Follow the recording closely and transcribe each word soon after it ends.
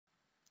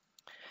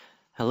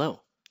Hello,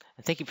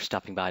 and thank you for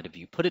stopping by to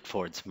view Put It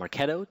Forward's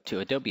Marketo to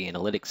Adobe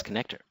Analytics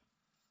connector.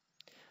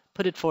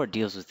 Put It Forward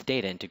deals with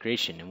data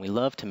integration, and we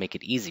love to make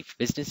it easy for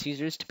business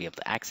users to be able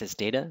to access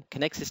data,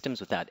 connect systems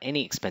without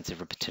any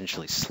expensive or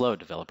potentially slow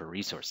developer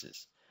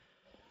resources.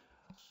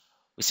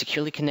 We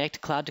securely connect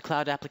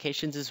cloud-to-cloud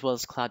applications as well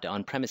as cloud to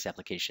on-premise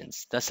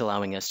applications, thus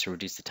allowing us to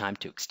reduce the time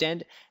to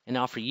extend and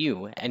offer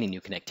you any new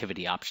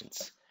connectivity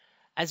options.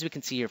 As we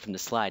can see here from the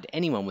slide,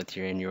 anyone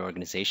within your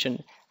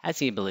organization has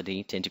the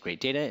ability to integrate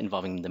data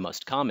involving the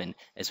most common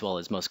as well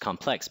as most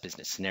complex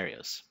business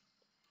scenarios.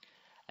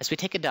 As we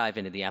take a dive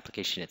into the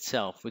application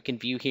itself, we can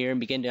view here and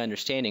begin to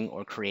understanding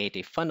or create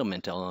a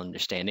fundamental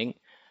understanding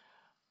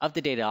of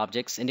the data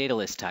objects and data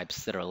list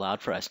types that are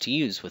allowed for us to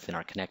use within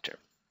our connector.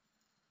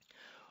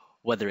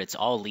 Whether it's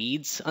all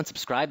leads,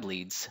 unsubscribed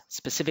leads,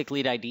 specific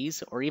lead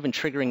IDs, or even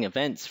triggering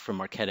events from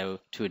Marketo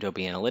to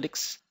Adobe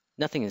Analytics,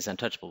 nothing is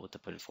untouchable with the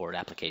Put It Forward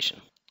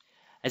application.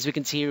 As we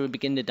can see here, we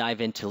begin to dive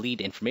into lead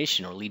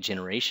information or lead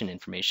generation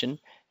information,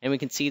 and we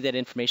can see that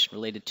information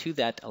related to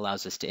that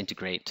allows us to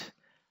integrate.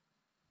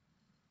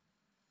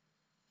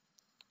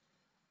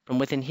 From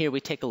within here, we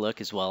take a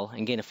look as well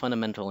and gain a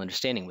fundamental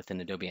understanding within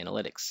Adobe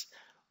Analytics,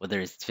 whether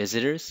it's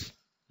visitors,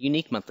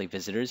 unique monthly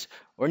visitors,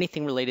 or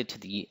anything related to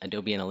the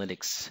Adobe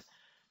Analytics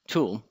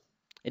tool.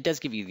 It does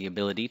give you the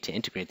ability to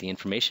integrate the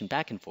information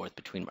back and forth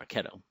between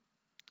Marketo.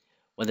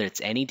 Whether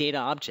it's any data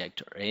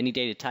object or any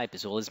data type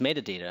as well as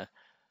metadata,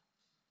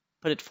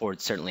 Put It Forward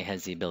certainly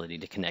has the ability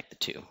to connect the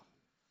two.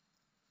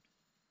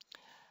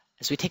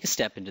 As we take a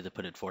step into the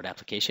Put It Forward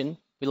application,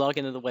 we log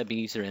into the web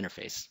user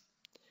interface.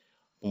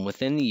 When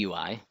within the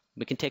UI,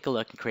 we can take a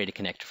look and create a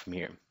connector from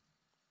here.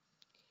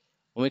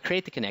 When we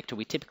create the connector,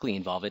 we typically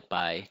involve it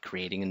by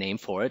creating a name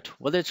for it,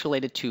 whether it's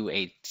related to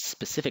a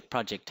specific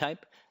project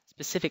type,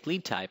 specific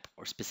lead type,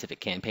 or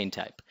specific campaign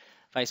type.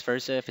 Vice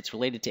versa, if it's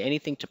related to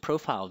anything to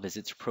profile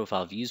visits or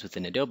profile views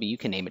within Adobe, you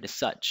can name it as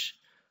such.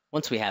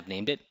 Once we have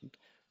named it,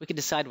 we can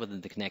decide whether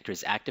the connector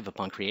is active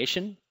upon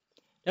creation,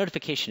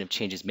 notification of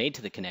changes made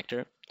to the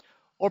connector,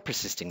 or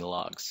persisting the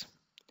logs.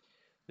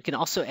 We can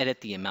also edit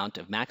the amount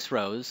of max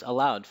rows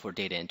allowed for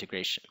data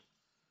integration.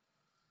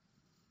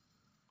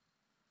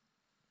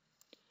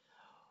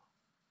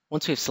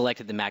 Once we've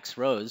selected the max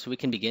rows, we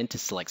can begin to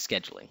select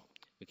scheduling.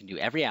 We can do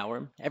every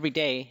hour, every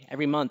day,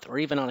 every month, or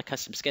even on a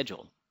custom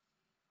schedule.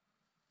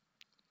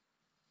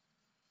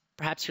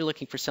 Perhaps you're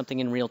looking for something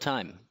in real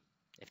time.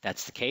 If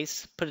that's the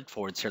case, Put It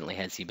Forward certainly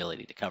has the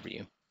ability to cover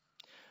you.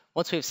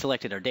 Once we've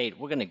selected our date,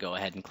 we're going to go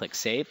ahead and click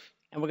Save,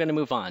 and we're going to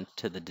move on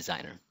to the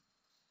designer.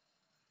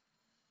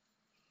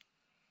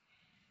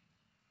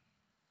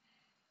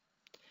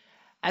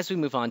 As we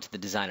move on to the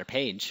designer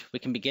page, we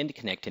can begin to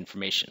connect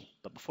information.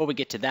 But before we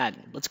get to that,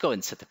 let's go ahead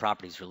and set the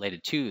properties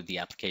related to the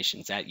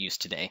applications at use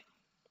today.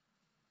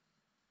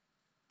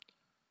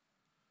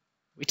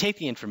 We take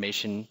the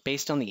information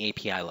based on the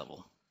API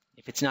level.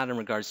 If it's not in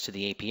regards to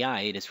the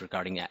API, it is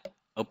regarding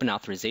open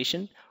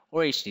authorization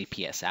or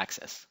HTTPS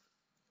access.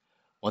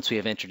 Once we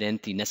have entered in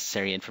the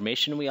necessary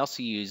information, we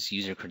also use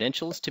user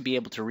credentials to be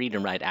able to read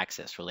and write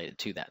access related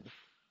to that.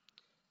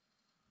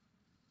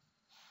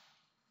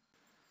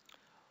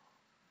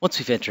 Once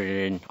we've entered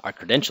in our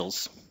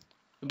credentials,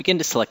 we begin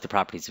to select the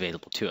properties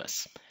available to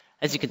us.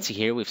 As you can see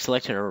here, we've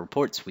selected our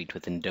report suite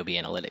within Adobe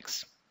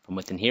Analytics. From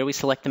within here, we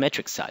select the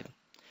metrics side.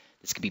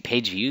 This could be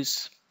page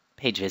views,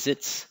 page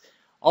visits,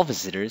 all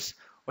visitors,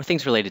 or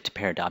things related to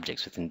parent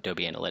objects within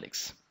Adobe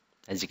Analytics.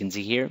 As you can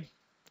see here,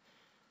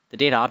 the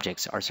data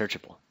objects are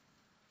searchable.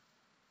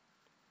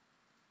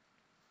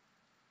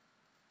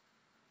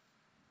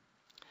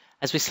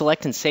 As we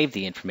select and save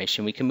the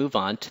information, we can move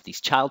on to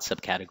these child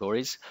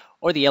subcategories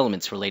or the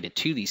elements related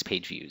to these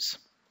page views.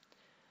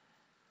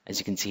 As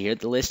you can see here,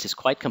 the list is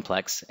quite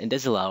complex and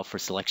does allow for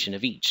selection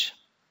of each.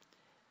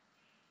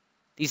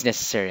 These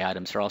necessary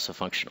items are also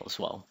functional as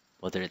well,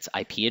 whether it's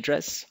IP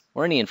address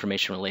or any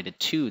information related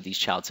to these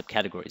child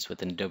subcategories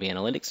within Adobe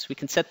Analytics, we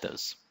can set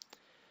those.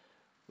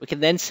 We can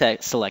then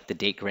select the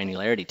date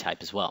granularity type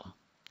as well.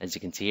 As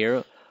you can see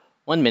here,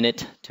 1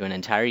 minute to an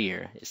entire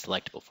year is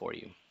selectable for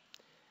you.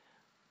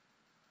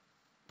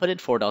 Put It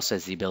Forward also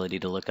has the ability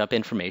to look up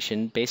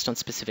information based on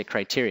specific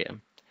criteria,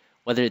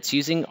 whether it's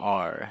using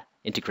our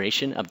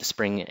integration of the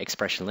Spring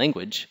expression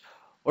language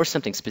or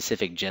something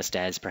specific just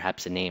as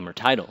perhaps a name or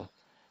title.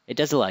 It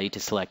does allow you to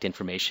select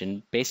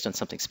information based on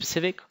something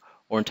specific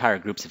or entire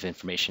groups of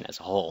information as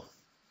a whole.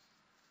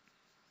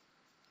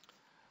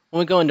 When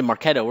we go into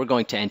Marketo, we're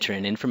going to enter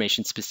in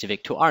information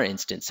specific to our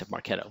instance of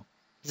Marketo.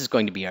 This is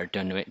going to be our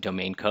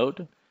domain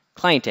code,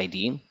 client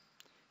ID,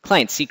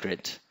 client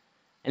secret,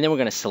 and then we're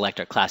going to select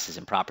our classes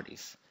and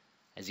properties.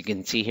 As you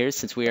can see here,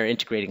 since we are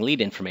integrating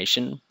lead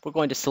information, we're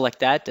going to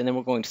select that, and then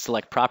we're going to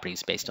select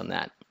properties based on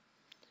that.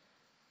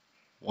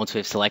 Once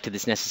we've selected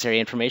this necessary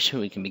information,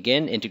 we can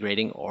begin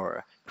integrating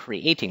or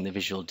creating the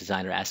visual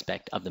designer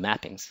aspect of the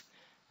mappings.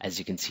 As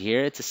you can see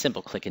here, it's a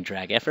simple click and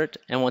drag effort,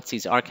 and once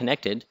these are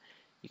connected,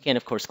 you can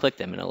of course click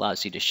them, and it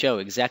allows you to show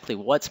exactly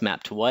what's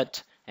mapped to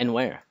what and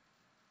where.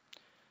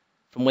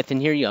 From within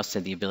here, you also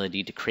have the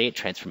ability to create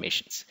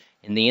transformations.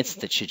 In the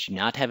instance that should you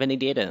not have any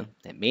data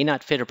that may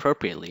not fit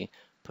appropriately,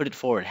 Put It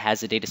Forward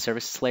has a data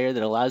services layer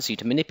that allows you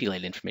to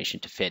manipulate information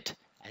to fit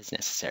as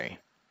necessary.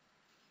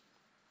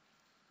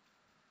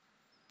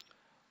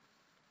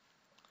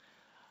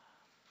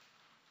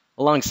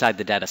 Alongside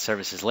the data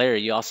services layer,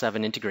 you also have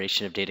an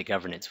integration of data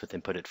governance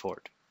within Put It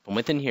Forward. From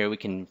within here, we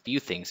can view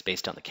things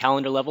based on the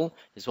calendar level,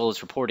 as well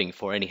as reporting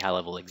for any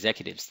high-level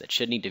executives that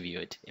should need to view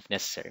it if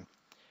necessary.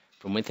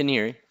 From within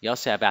here, you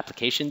also have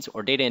applications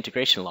or data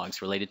integration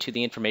logs related to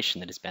the information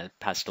that has been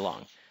passed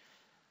along.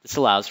 This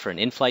allows for an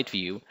in-flight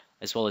view,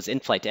 as well as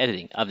in-flight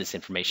editing of this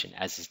information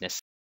as is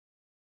necessary.